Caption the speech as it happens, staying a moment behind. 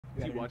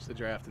You watched the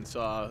draft and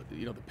saw,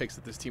 the picks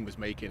that this team was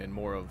making and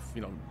more of,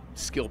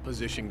 skill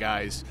position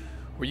guys.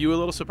 Were you a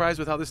little surprised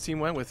with how this team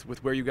went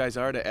with where you guys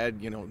are to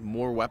add,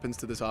 more weapons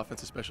to this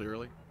offense, especially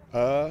early?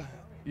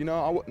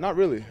 Not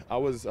really.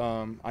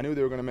 I knew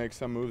they were going to make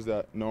some moves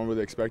that no one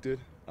really expected,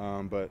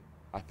 but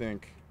I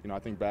think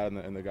Brad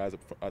and the guys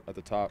at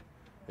the top,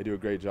 they do a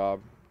great job.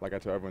 Like I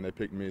told everyone, they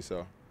picked me,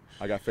 so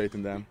I got faith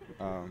in them.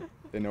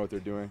 They know what they're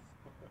doing.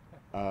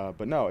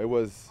 But no, it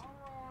was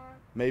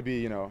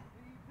maybe, to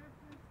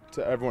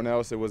everyone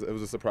else, it was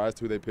a surprise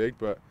to who they picked.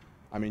 But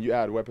I mean, you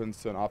add weapons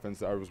to an offense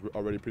that was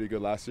already pretty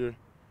good last year.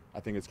 I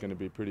think it's going to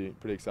be pretty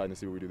exciting to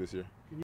see what we do this year.